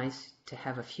really nice to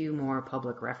have a few more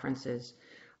public references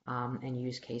and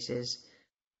use cases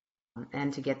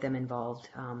and to get them involved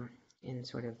in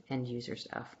sort of end user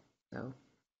stuff. So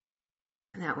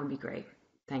that would be great.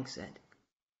 Thanks, Ed.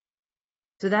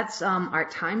 So that's our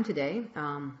time today.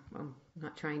 I'm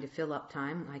not trying to fill up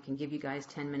time. I can give you guys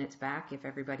 10 minutes back if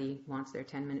everybody wants their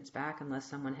 10 minutes back, unless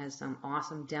someone has some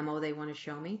awesome demo they want to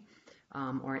show me,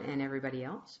 and everybody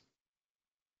else.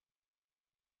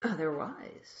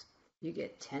 Otherwise, you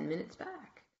get 10 minutes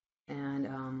back. And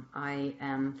I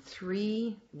am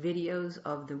 3 videos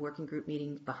of the working group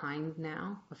meeting behind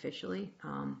now, officially.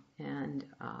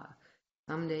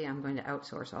 Someday I'm going to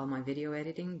outsource all my video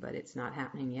editing, but it's not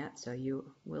happening yet. So you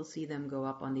will see them go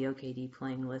up on the OKD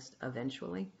playing list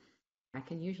eventually. I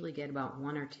can usually get about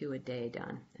 1 or 2 a day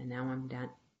done. And now I'm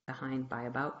behind by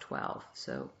about 12.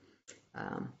 So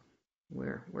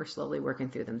we're slowly working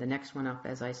through them. The next one up,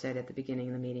 as I said at the beginning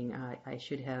of the meeting, I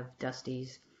should have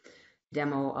Dusty's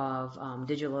demo of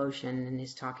DigitalOcean and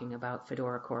is talking about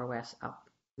Fedora CoreOS up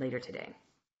later today.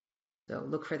 So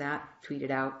look for that, tweet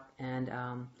it out, and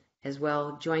as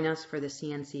well, join us for the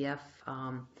CNCF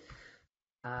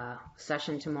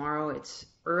session tomorrow. It's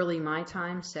early my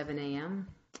time, 7 a.m.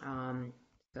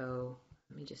 So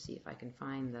let me just see if I can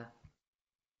find the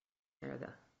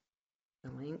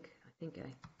link. I think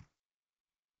I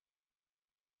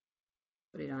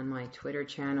put it on my Twitter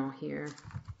channel here.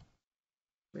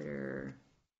 Twitter,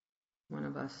 one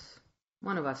of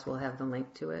us will have the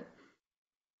link to it.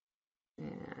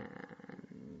 And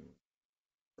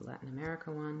the Latin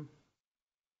America one.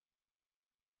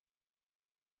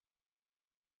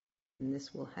 And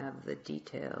this will have the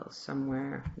details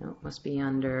somewhere. No, it must be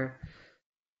under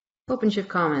OpenShift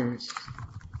Commons.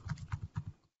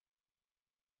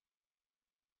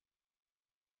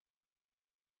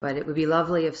 But it would be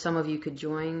lovely if some of you could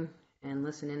join and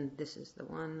listen in. This is the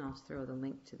one. I'll throw the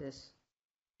link to this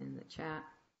in the chat.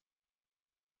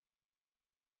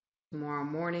 Tomorrow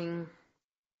morning.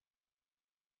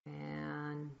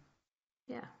 And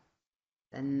yeah,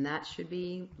 then that should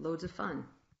be loads of fun.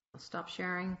 I'll stop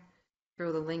sharing,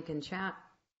 throw the link in chat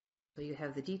so you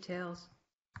have the details.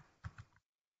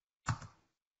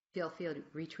 Feel free to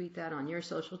retweet that on your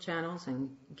social channels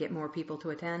and get more people to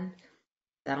attend.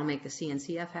 That'll make the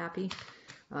CNCF happy.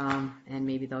 And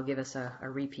maybe they'll give us a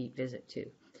repeat visit too.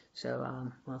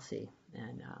 So we'll see.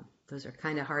 And those are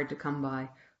kind of hard to come by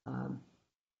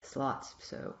slots,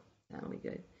 so that'll be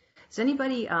good. Is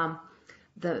anybody,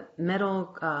 the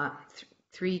Metal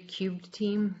 3 Cubed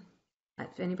team,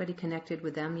 if anybody connected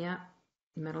with them yet?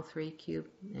 Metal 3 Cube,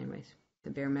 anyways,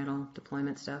 the bare metal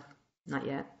deployment stuff? Not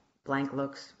yet. Blank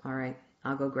looks, all right.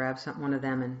 I'll go grab one of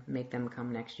them and make them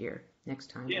come next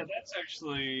time. Yeah, that's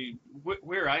actually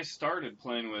where I started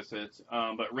playing with it,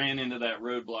 but ran into that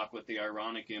roadblock with the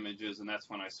ironic images, and that's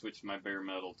when I switched my bare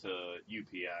metal to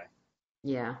UPI.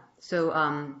 Yeah, so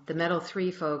the Metal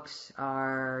 3 folks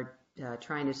are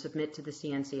trying to submit to the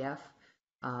CNCF,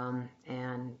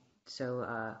 and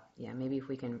so yeah, maybe if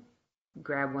we can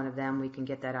grab one of them, we can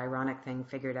get that ironic thing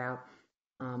figured out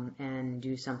and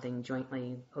do something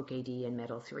jointly, OKD and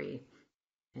Metal 3.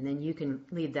 And then you can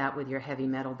lead that with your heavy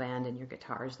metal band and your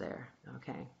guitars there,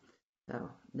 okay? So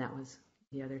that was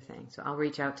the other thing. So I'll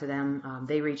reach out to them.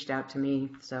 They reached out to me,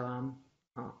 so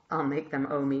I'll make them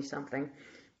owe me something.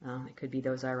 It could be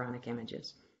those ironic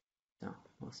images. So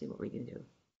we'll see what we can do.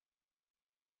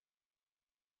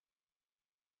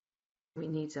 We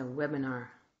need a webinar.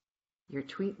 Your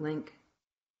tweet link.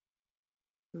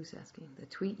 Who's asking? The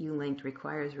tweet you linked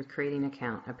requires recreating an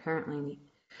account. Apparently,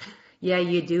 yeah,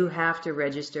 you do have to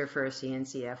register for a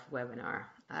CNCF webinar.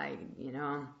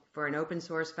 For an open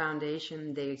source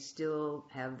foundation, they still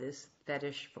have this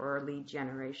fetish for lead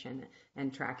generation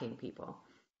and tracking people.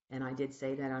 And I did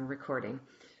say that on recording.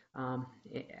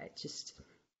 It just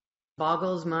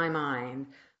boggles my mind,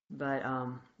 but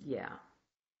yeah.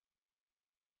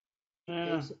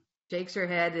 Shakes her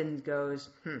head and goes,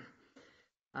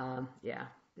 yeah,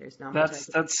 there's not much.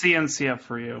 That's CNCF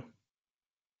for you.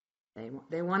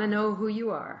 They want to know who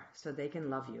you are so they can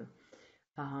love you.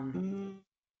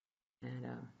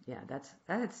 Yeah, that's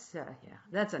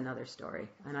another story,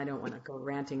 and I don't want to go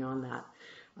ranting on that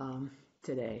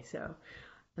today. So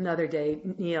another day,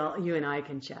 Neil, you and I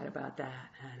can chat about that.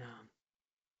 And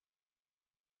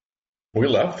we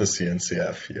love the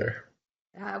CNCF here.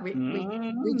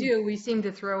 We do. We seem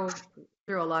to throw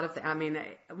a lot of.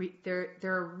 There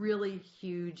are really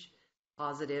huge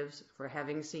positives for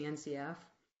having CNCF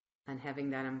and having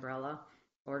that umbrella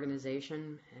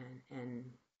organization and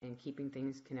keeping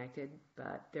things connected.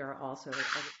 But there are also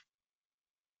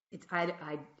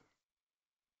I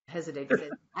hesitate to say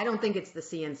I don't think it's the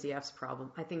CNCF's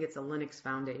problem. I think it's a Linux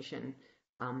Foundation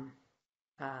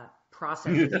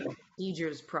processes and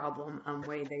procedures problem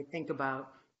way they think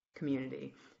about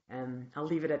community, and I'll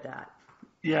leave it at that.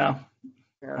 Yeah,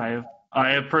 so, I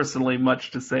have personally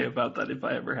much to say about that if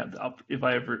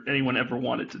anyone ever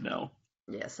wanted to know.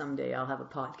 Yeah, someday I'll have a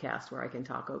podcast where I can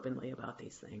talk openly about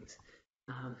these things.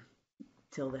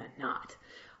 Till then, not.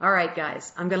 All right,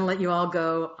 guys, I'm going to let you all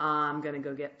go. I'm going to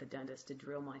go get the dentist to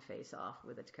drill my face off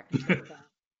with a scratch.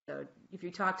 So if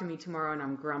you talk to me tomorrow and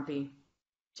I'm grumpy,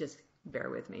 just bear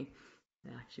with me.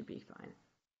 Yeah, should be fine.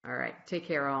 All right, take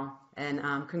care, all, and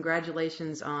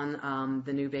congratulations on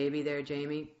the new baby there,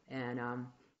 Jamie. And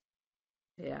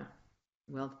yeah,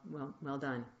 well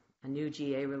done. A new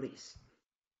GA release.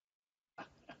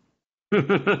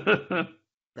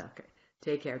 Okay,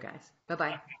 take care, guys.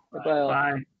 Bye-bye. Bye.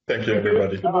 Bye. Thank you,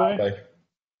 everybody. Goodbye. Bye.